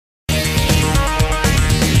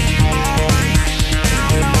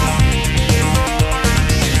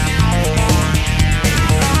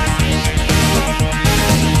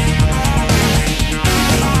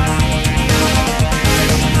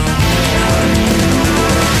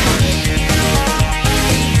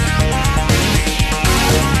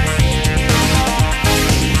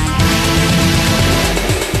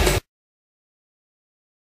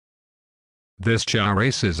This Chao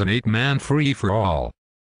race is an 8-man free-for-all.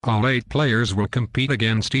 All 8 players will compete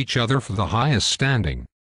against each other for the highest standing.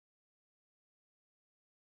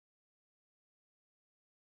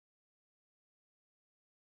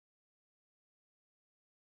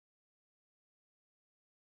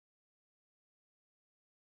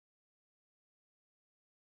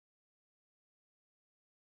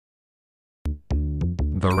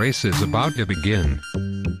 The race is about to begin.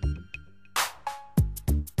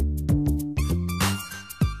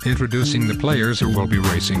 Introducing the players who will be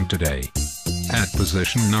racing today. At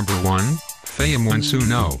position number 1, Feya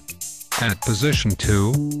Monsuno. At position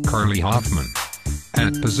 2, Hoffman.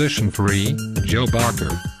 At position 3, Joe Barker.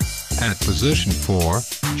 At position 4,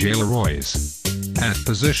 Leroys. At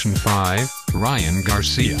position 5,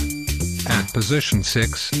 Garcia. At position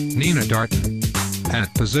 6, Darton.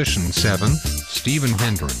 At position 7,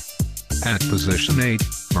 Hendron. At position 8,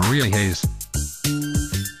 Maria Hayes.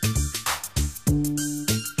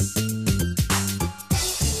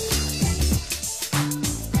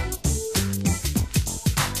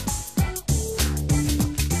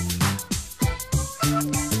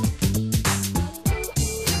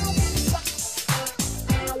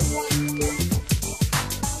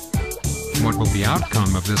 What will the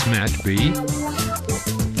outcome of this match be?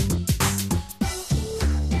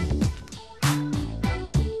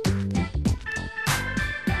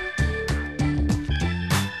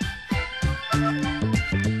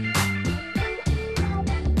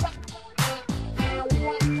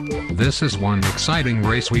 This is one exciting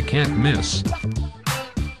race we can't miss.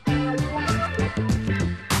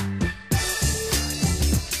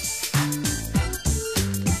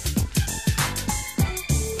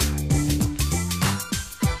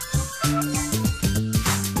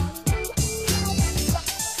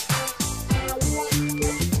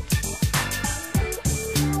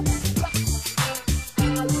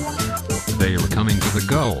 They are coming to the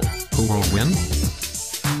goal. Who will win?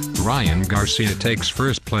 Garcia takes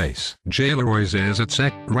first place. Leroys is at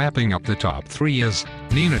second. Wrapping up the top 3 is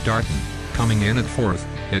Darton. Coming in at 4th,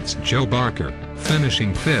 it's Joe Barker.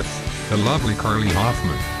 Finishing 5th, the lovely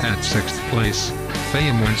Hoffman. At 6th place,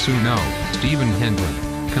 Feya Monsuno.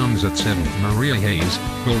 Hendron comes at 7th. Maria Hayes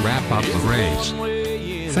will wrap up the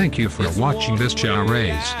race. Thank you for watching this Chao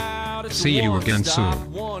race. See you again soon.